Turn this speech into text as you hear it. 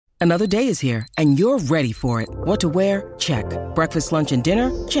Another day is here, and you're ready for it. What to wear? Check. Breakfast, lunch, and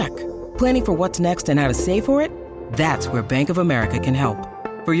dinner? Check. Planning for what's next and how to save for it? That's where Bank of America can help.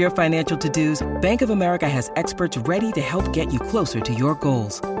 For your financial to-dos, Bank of America has experts ready to help get you closer to your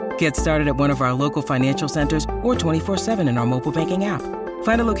goals. Get started at one of our local financial centers or 24/7 in our mobile banking app.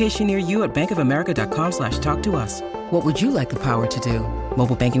 Find a location near you at bankofamerica.com/talktous. What would you like the power to do?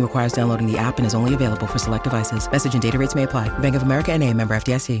 Mobile banking requires downloading the app and is only available for select devices. Message and data rates may apply. Bank of America N.A., member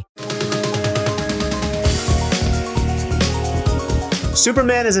FDIC.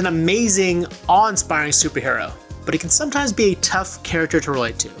 Superman is an amazing, awe-inspiring superhero, but he can sometimes be a tough character to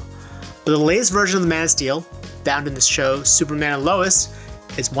relate to. But the latest version of the Man of Steel, found in the show Superman and Lois,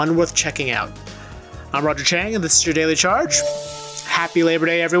 is one worth checking out. I'm Roger Chang, and this is your Daily Charge. Happy Labor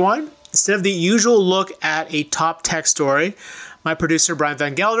Day, everyone. Instead of the usual look at a top tech story, my producer Brian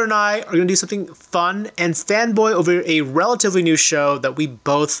Van Gelder and I are going to do something fun and fanboy over a relatively new show that we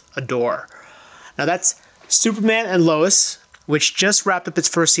both adore. Now that's Superman and Lois, which just wrapped up its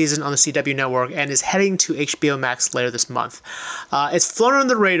first season on the CW network and is heading to HBO Max later this month. It's flown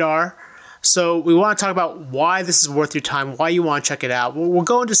under the radar, so we want to talk about why this is worth your time, why you want to check it out. We'll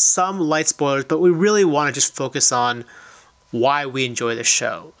go into some light spoilers, but we really want to just focus on why we enjoy this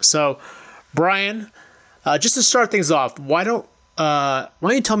show. So, Brian, just to start things off, why don't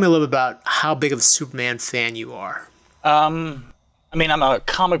you tell me a little bit about how big of a Superman fan you are? I'm a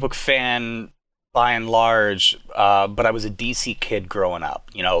comic book fan by and large, but I was a DC kid growing up.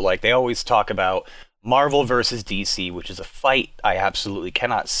 You know, like they always talk about Marvel versus DC, which is a fight I absolutely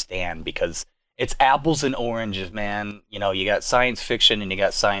cannot stand because it's apples and oranges, man. You know, you got science fiction and you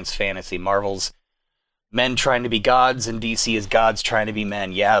got science fantasy. Marvel's men trying to be gods, and DC is gods trying to be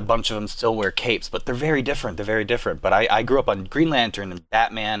men. Yeah, a bunch of them still wear capes, but they're very different. But I grew up on Green Lantern and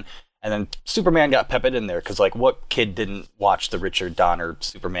Batman, and then Superman got peppered in there, because, like, what kid didn't watch the Richard Donner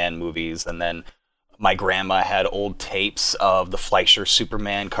Superman movies? And then my grandma had old tapes of the Fleischer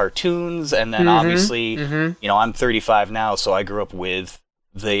Superman cartoons, and then obviously, you know, I'm 35 now, so I grew up with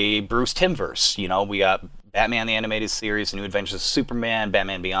the Bruce Timm-verse. You know, we got Batman the Animated Series, New Adventures of Superman,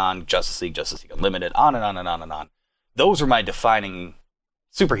 Batman Beyond, Justice League Unlimited, on and on and on and on. Those were my defining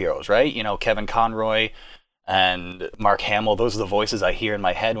superheroes, right? You know, Kevin Conroy and Mark Hamill, those are the voices I hear in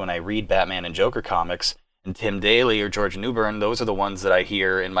my head when I read Batman and Joker comics. And Tim Daly or George Newbern, those are the ones that I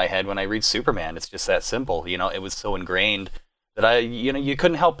hear in my head when I read Superman. It's just that simple. You know, it was so ingrained that you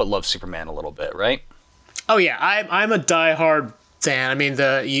couldn't help but love Superman a little bit, right? Oh yeah, I'm a diehard fan. I mean,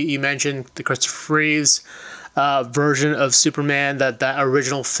 you mentioned the Christopher Reeves version of Superman, that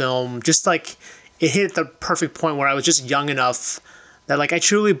original film, just like it hit the perfect point where I was just young enough that like I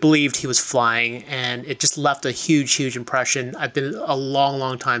truly believed he was flying, and it just left a huge impression. I've been a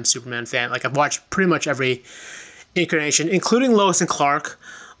long time Superman fan. Like I've watched pretty much every incarnation, including Lois and Clark,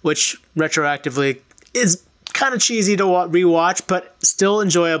 which retroactively is kind of cheesy to rewatch, but still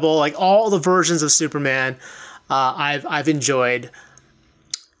enjoyable. Like all the versions of Superman I've enjoyed.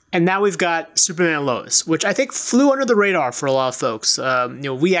 And now we've got Superman and Lois, which I think flew under the radar for a lot of folks.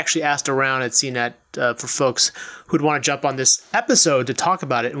 We actually asked around at CNET for folks who'd want to jump on this episode to talk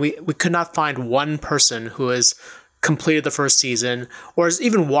about it, and we could not find one person who has completed the first season or has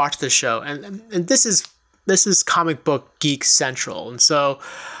even watched the show. And this is comic book geek central, and so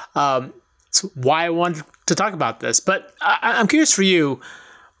it's why I wanted to talk about this. But I'm curious for you,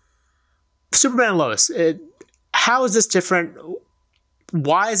 Superman and Lois. How is this different?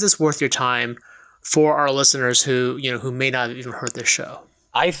 Why is this worth your time for our listeners who may not have even heard this show?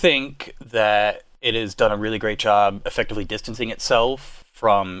 I think that it has done a really great job effectively distancing itself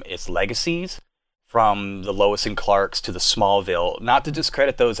from its legacies, from the Lois and Clarks to the Smallville. Not to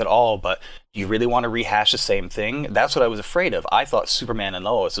discredit those at all, but do you really want to rehash the same thing? That's what I was afraid of. I thought Superman and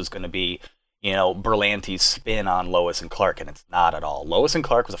Lois was going to be, Berlanti's spin on Lois and Clark, and it's not at all. Lois and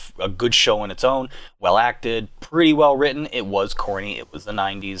Clark was a good show on its own, well acted, pretty well written. It was corny. It was the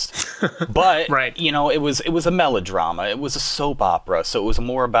 90s. But, right. It was a melodrama. It was a soap opera, so it was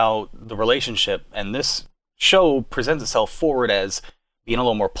more about the relationship. And this show presents itself forward as being a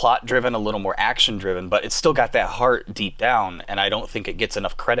little more plot-driven, a little more action-driven, but it's still got that heart deep down, and I don't think it gets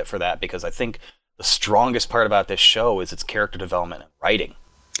enough credit for that, because I think the strongest part about this show is its character development and writing.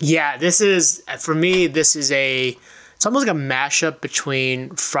 Yeah, for me, it's almost like a mashup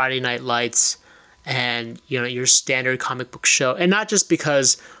between Friday Night Lights and, your standard comic book show. And not just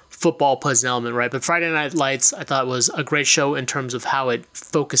because football plays an element, right? But Friday Night Lights, I thought, was a great show in terms of how it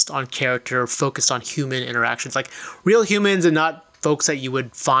focused on character, focused on human interactions, like real humans and not folks that you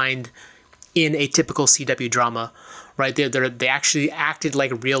would find in a typical CW drama, right? They actually acted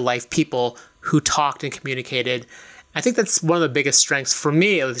like real life people who talked and communicated. I think that's one of the biggest strengths for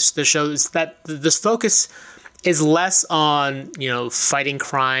me of the show is that this focus is less on, fighting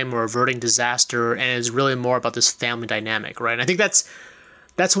crime or averting disaster, and is really more about this family dynamic, right? And I think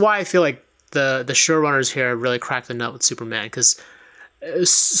that's why I feel like the showrunners here really cracked the nut with Superman, because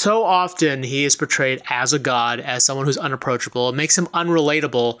so often he is portrayed as a god, as someone who's unapproachable. It makes him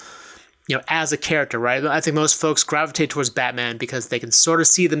unrelatable, as a character, right? I think most folks gravitate towards Batman because they can sort of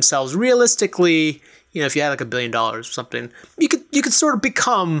see themselves realistically. If you had like $1 billion or something, you could sort of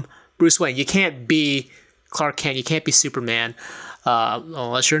become Bruce Wayne. You can't be Clark Kent. You can't be Superman,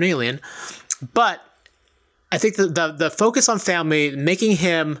 unless you're an alien. But I think the focus on family, making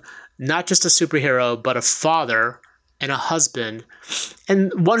him not just a superhero, but a father and a husband,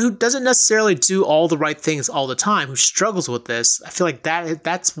 and one who doesn't necessarily do all the right things all the time, who struggles with this. I feel like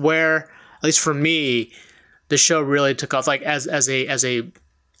that's where, at least for me, the show really took off. Like as a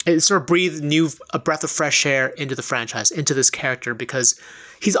it sort of breathed a breath of fresh air into the franchise, into this character, because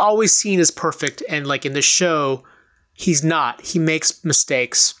he's always seen as perfect, and like in this show, he's not. He makes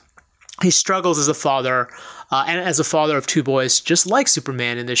mistakes. He struggles as a father, and as a father of two boys, just like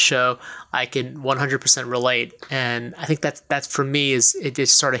Superman in this show, I can 100% relate. And I think that's for me is it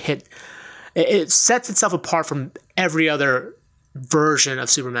just sort of it sets itself apart from every other version of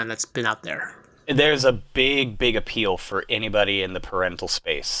Superman that's been out there. There's a big appeal for anybody in the parental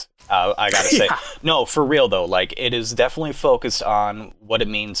space. I gotta say, no, for real though. Like, it is definitely focused on what it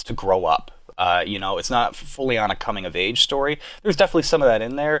means to grow up. It's not fully on a coming of age story. There's definitely some of that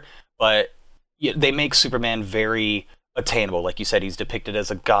in there, but they make Superman very attainable. Like you said, he's depicted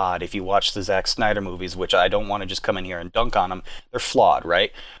as a god. If you watch the Zack Snyder movies, which I don't want to just come in here and dunk on them, they're flawed,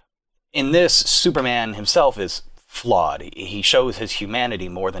 right? In this, Superman himself is flawed. He shows his humanity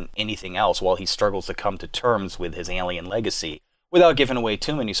more than anything else while he struggles to come to terms with his alien legacy without giving away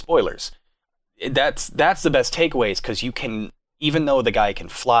too many spoilers. That's the best takeaways, because you can, even though the guy can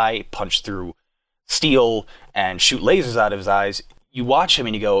fly, punch through steel, and shoot lasers out of his eyes, you watch him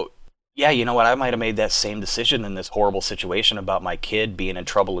and you go, yeah, you know what, I might have made that same decision in this horrible situation about my kid being in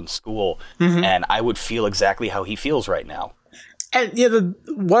trouble in school, and I would feel exactly how he feels right now. And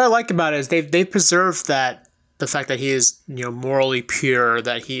what I like about it is they've preserved that, the fact that he is, morally pure,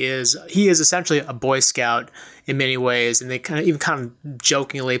 that he is essentially a Boy Scout in many ways, and they kind of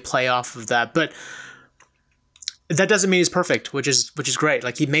jokingly play off of that. But that doesn't mean he's perfect, which is great.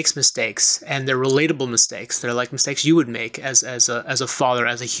 Like, he makes mistakes, and they're relatable mistakes. They're like mistakes you would make as a father,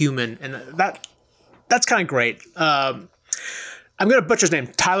 as a human, and that's kind of great. I'm gonna butcher his name,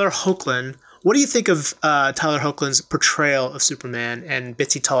 Tyler Hoechlin. What do you think of Tyler Hoechlin's portrayal of Superman and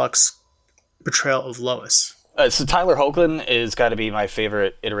Bitsy Tulloch's portrayal of Lois? So Tyler Hoechlin is got to be my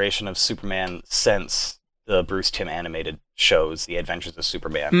favorite iteration of Superman since the Bruce Timm animated shows, The Adventures of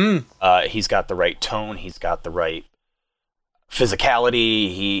Superman. He's got the right tone. He's got the right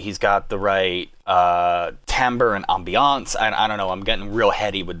physicality. He's got the right timbre and ambiance. I don't know. I'm getting real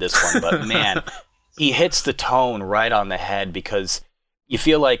heady with this one, but man, he hits the tone right on the head, because you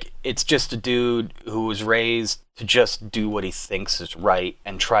feel like it's just a dude who was raised to just do what he thinks is right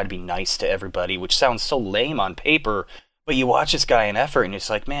and try to be nice to everybody, which sounds so lame on paper, but you watch this guy in effort and it's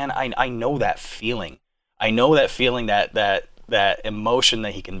like, man, I know that feeling. I know that feeling, that emotion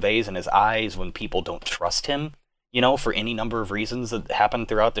that he conveys in his eyes when people don't trust him, for any number of reasons that happen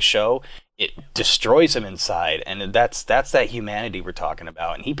throughout the show. It destroys him inside, and that's that humanity we're talking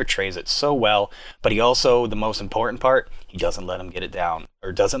about, and he portrays it so well. But he also, the most important part, he doesn't let him get it down,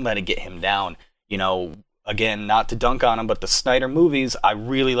 or doesn't let it get him down. Again, not to dunk on him, but the Snyder movies, I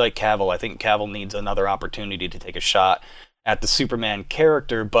really like Cavill. I think Cavill needs another opportunity to take a shot at the Superman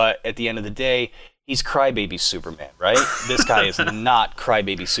character, but at the end of the day, he's crybaby Superman, right? This guy is not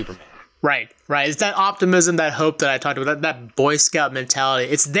crybaby Superman. Right. It's that optimism, that hope that I talked about, that Boy Scout mentality.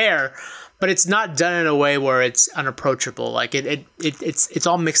 It's there, but it's not done in a way where it's unapproachable. Like it's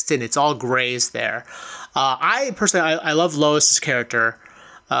all mixed in. It's all grays there. I personally, I love Lois's character,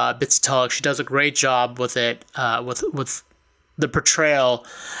 Bitsy Tulloch. She does a great job with it, with the portrayal.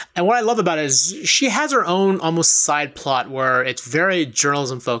 And what I love about it is she has her own almost side plot where it's very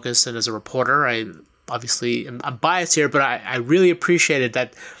journalism focused. And as a reporter, I'm biased here, but I really appreciated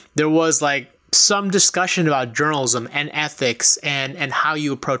that there was like some discussion about journalism and ethics and how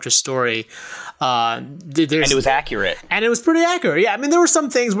you approach a story. And it was accurate. And it was pretty accurate. Yeah, I mean, there were some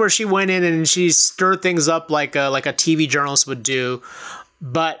things where she went in and she stirred things up like a TV journalist would do,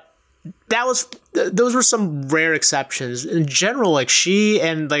 but those were some rare exceptions. In general, like she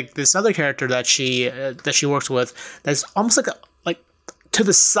and like this other character that she works with, that's almost like to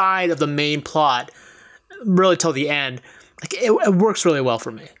the side of the main plot, really till the end. Like it works really well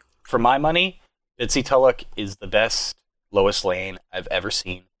for me. For my money, Bitsy Tulloch is the best Lois Lane I've ever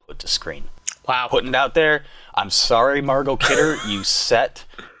seen put to screen. Wow. Putting it out there. I'm sorry, Margot Kidder, you set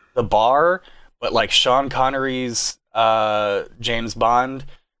the bar, but like Sean Connery's James Bond,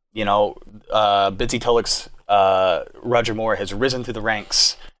 Bitsy Tulloch's Roger Moore has risen through the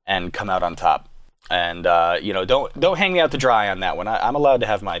ranks and come out on top. And don't hang me out to dry on that one. I'm allowed to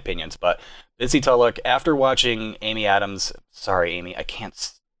have my opinions, but Bitsy Tulloch, after watching Amy Adams, sorry Amy, I can't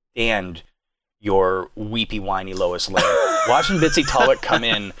stand your weepy whiny Lois Lane. Watching Bitsy Tulloch come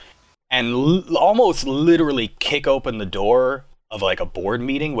in and almost literally kick open the door of like a board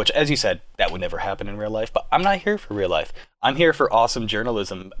meeting, which, as you said, that would never happen in real life. But I'm not here for real life. I'm here for awesome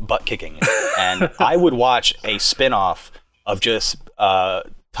journalism, butt kicking, and I would watch a spin-off of just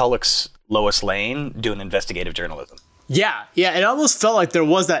Tulloch's Lois Lane doing investigative journalism. Yeah. It almost felt like there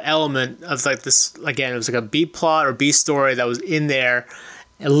was that element of like this. Again, it was like a B plot or B story that was in there,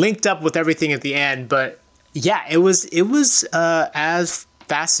 and linked up with everything at the end. But yeah, it was as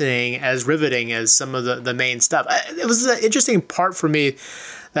fascinating, as riveting as some of the main stuff. It was an interesting part for me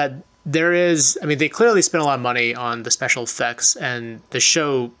that there is, I mean, they clearly spent a lot of money on the special effects, and the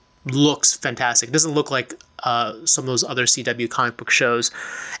show looks fantastic. It doesn't look like some of those other CW comic book shows,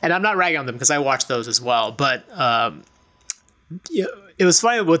 and I'm not ragging on them because I watch those as well, but it was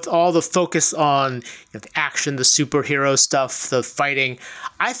funny with all the focus on the action, the superhero stuff, the fighting.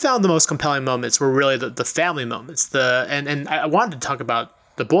 I found the most compelling moments were really the family moments. And I wanted to talk about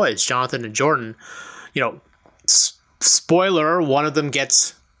the boys, Jonathan and Jordan. Spoiler: one of them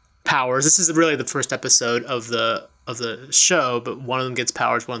gets powers. This is really the first episode of the show, but one of them gets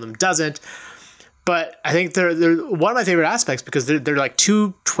powers, one of them doesn't. But I think they're one of my favorite aspects because they're like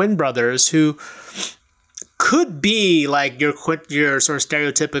two twin brothers who could be like your sort of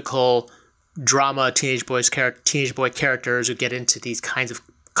stereotypical drama teenage boy characters who get into these kinds of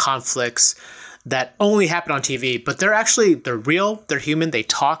conflicts that only happen on TV. But they're real, they're human, they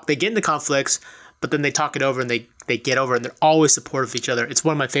talk, they get into conflicts, but then they talk it over and they get over it, and they're always supportive of each other. It's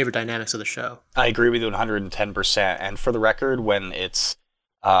one of my favorite dynamics of the show. I agree with you 110%. And for the record, when it's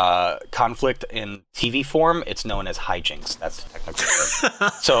conflict in TV form, it's known as hijinks. That's the technical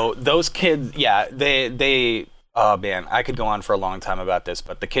term. So those kids, yeah, they oh man, I could go on for a long time about this,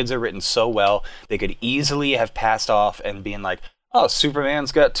 but the kids are written so well. They could easily have passed off and being like, oh,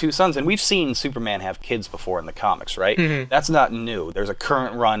 Superman's got two sons. And we've seen Superman have kids before in the comics, right? Mm-hmm. That's not new. There's a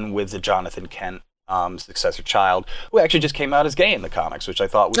current run with the Jonathan Kent successor child, who actually just came out as gay in the comics, which I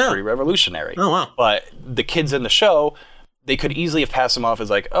thought was pretty revolutionary. Oh, wow. But the kids in the show, they could easily have passed him off as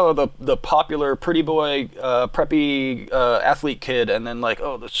like, oh, the popular pretty boy, preppy athlete kid, and then like,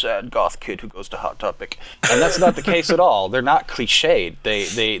 oh, the sad goth kid who goes to Hot Topic. And that's not the case at all. They're not cliched.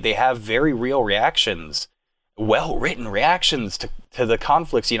 They have very real reactions, well-written reactions to the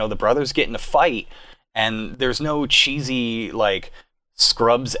conflicts. The brothers get in a fight, and there's no cheesy, like,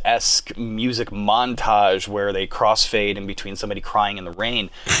 Scrubs-esque music montage where they crossfade in between somebody crying in the rain.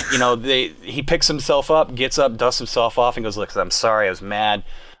 He picks himself up, gets up, dusts himself off, and goes, look, I'm sorry, I was mad.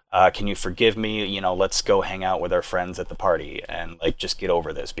 Can you forgive me? Let's go hang out with our friends at the party and like just get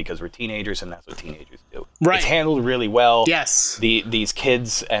over this because we're teenagers and that's what teenagers do. Right. It's handled really well. Yes. These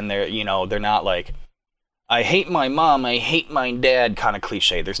kids, and they're not like, I hate my mom, I hate my dad kind of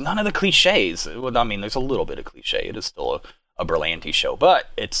cliche. There's none of the cliches. Well, I mean, there's a little bit of cliche. It is still a Berlanti show,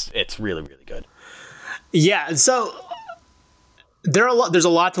 but it's really, really good. Yeah, so there's a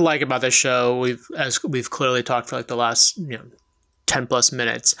lot to like about this show. We've clearly talked for like the last 10 plus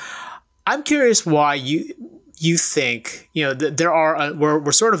minutes. I'm curious why you think there are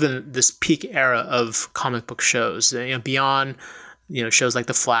we're sort of in this peak era of comic book shows. Beyond shows like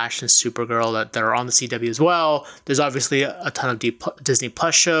The Flash and Supergirl that are on the CW as well. There's obviously a ton of Disney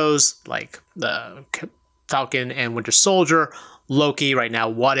Plus shows like the Falcon and Winter Soldier, Loki right now,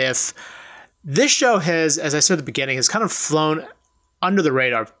 What If. This show has, as I said at the beginning, has kind of flown under the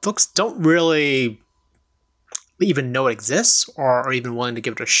radar. Folks don't really even know it exists or are even willing to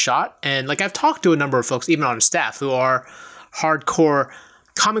give it a shot. And like I've talked to a number of folks, even on staff, who are hardcore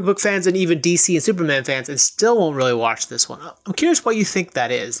comic book fans and even DC and Superman fans and still won't really watch this one. I'm curious why you think that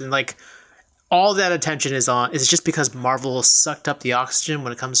is. And like all that attention is it just because Marvel sucked up the oxygen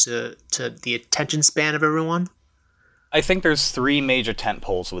when it comes to the attention span of everyone? I think there's three major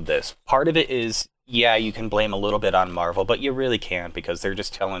tentpoles with this. Part of it is, yeah, you can blame a little bit on Marvel, but you really can't because they're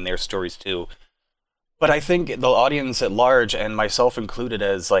just telling their stories too. But I think the audience at large, and myself included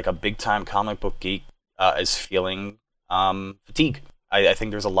as like a big-time comic book geek, is feeling fatigue. I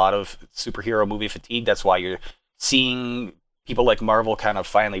think there's a lot of superhero movie fatigue. That's why you're seeing people like Marvel kind of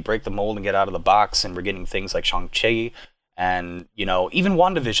finally break the mold and get out of the box, and we're getting things like Shang-Chi And, you know, even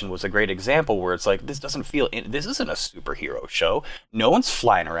WandaVision was a great example where it's like, this isn't a superhero show. No one's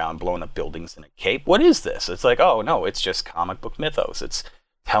flying around blowing up buildings in a cape. What is this? It's like, oh, no, it's just comic book mythos. It's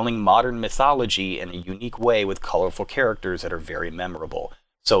telling modern mythology in a unique way with colorful characters that are very memorable.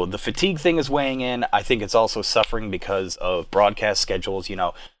 So the fatigue thing is weighing in. I think it's also suffering because of broadcast schedules. You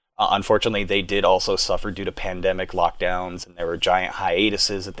know, unfortunately, they did also suffer due to pandemic lockdowns, and there were giant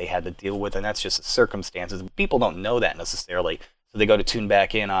hiatuses that they had to deal with, and that's just the circumstances. People don't know that necessarily, so they go to tune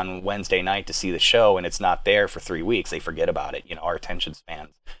back in on Wednesday night to see the show, and it's not there for 3 weeks. They forget about it. You know, our attention spans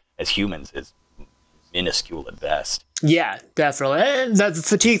as humans is minuscule at best. Yeah, definitely. And the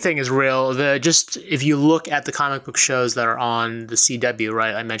fatigue thing is real. Just if you look at the comic book shows that are on the CW,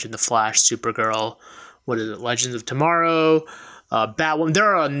 right? I mentioned The Flash, Supergirl, what is it, Legends of Tomorrow, Batwoman.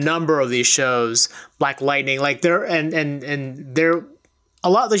 There are a number of these shows, Black Lightning, like there and there a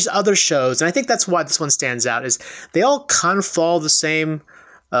lot of these other shows, and I think that's why this one stands out, is they all kind of follow the same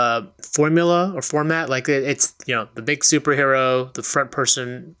formula or format. Like it's, you know, the big superhero, the front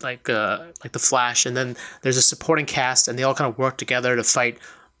person, like the Flash, and then there's a supporting cast, and they all kind of work together to fight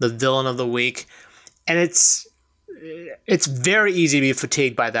the villain of the week. And it's very easy to be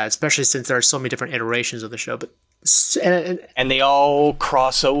fatigued by that, especially since there are so many different iterations of the show. But and they all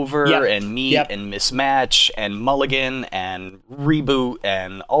cross over Yep. and meet Yep. and mismatch and mulligan and reboot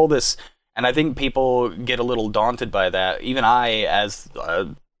and all this. And I think people get a little daunted by that. Even I, as a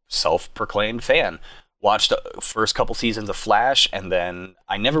self-proclaimed fan, watched the first couple seasons of Flash, and then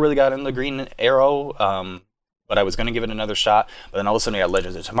I never really got into Green Arrow, but I was going to give it another shot. But then all of a sudden we got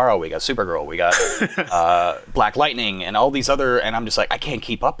Legends of Tomorrow, we got Supergirl, we got Black Lightning, and all these other, and I'm just like, I can't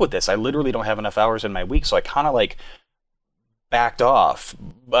keep up with this. I literally don't have enough hours in my week, so I kind of like backed off.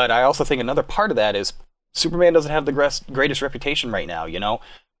 But I also think another part of that is Superman doesn't have the greatest reputation right now, you know?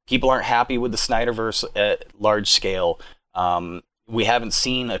 People aren't happy with the Snyderverse at large scale. We haven't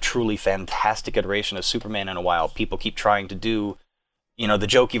seen a truly fantastic iteration of Superman in a while. People keep trying to do, you know, the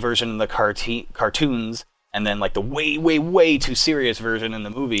jokey version in the cartoons, and then like the way, way, way too serious version in the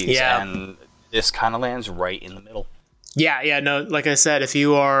movies. Yeah. And this kind of lands right in the middle. Yeah, no, like I said, if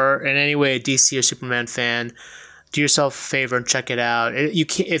you are in any way a DC or Superman fan, do yourself a favor and check it out.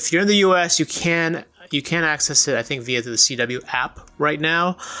 If you're in the US, you can access it, I think, via the CW app right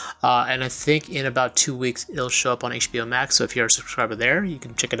now. And I think in about 2 weeks, it'll show up on HBO Max. So if you're a subscriber there, you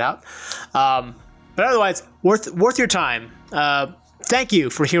can check it out. But otherwise, worth your time. Thank you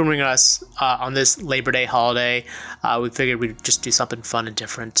for humoring us on this Labor Day holiday. We figured we'd just do something fun and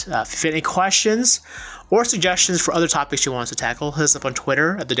different. If you have any questions or suggestions for other topics you want us to tackle, hit us up on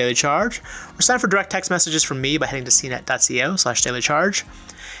Twitter at The Daily Charge, or sign up for direct text messages from me by heading to cnet.co/dailycharge.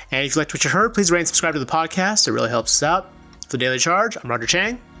 And if you liked what you heard, please rate and subscribe to the podcast. It really helps us out. For The Daily Charge, I'm Roger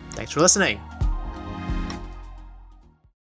Chang. Thanks for listening.